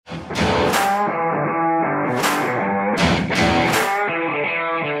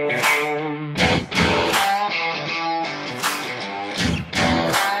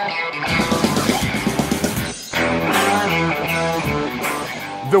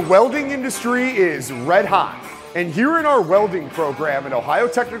The welding industry is red hot, and here in our welding program at Ohio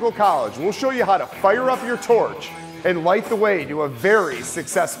Technical College, we'll show you how to fire up your torch and light the way to a very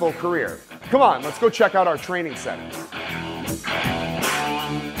successful career. Come on, let's go check out our training center.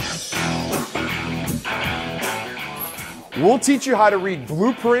 We'll teach you how to read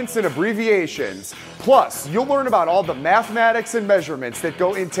blueprints and abbreviations. Plus, you'll learn about all the mathematics and measurements that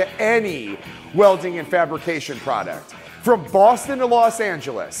go into any welding and fabrication product. From Boston to Los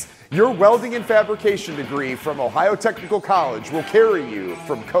Angeles, your welding and fabrication degree from Ohio Technical College will carry you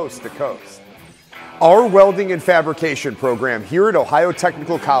from coast to coast. Our welding and fabrication program here at Ohio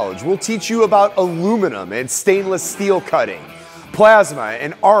Technical College will teach you about aluminum and stainless steel cutting, plasma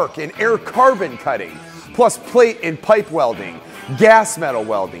and arc and air carbon cutting, plus plate and pipe welding, gas metal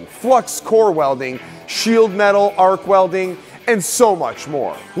welding, flux core welding, shield metal arc welding, and so much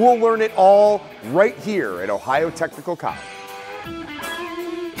more. We'll learn it all right here at Ohio Technical College.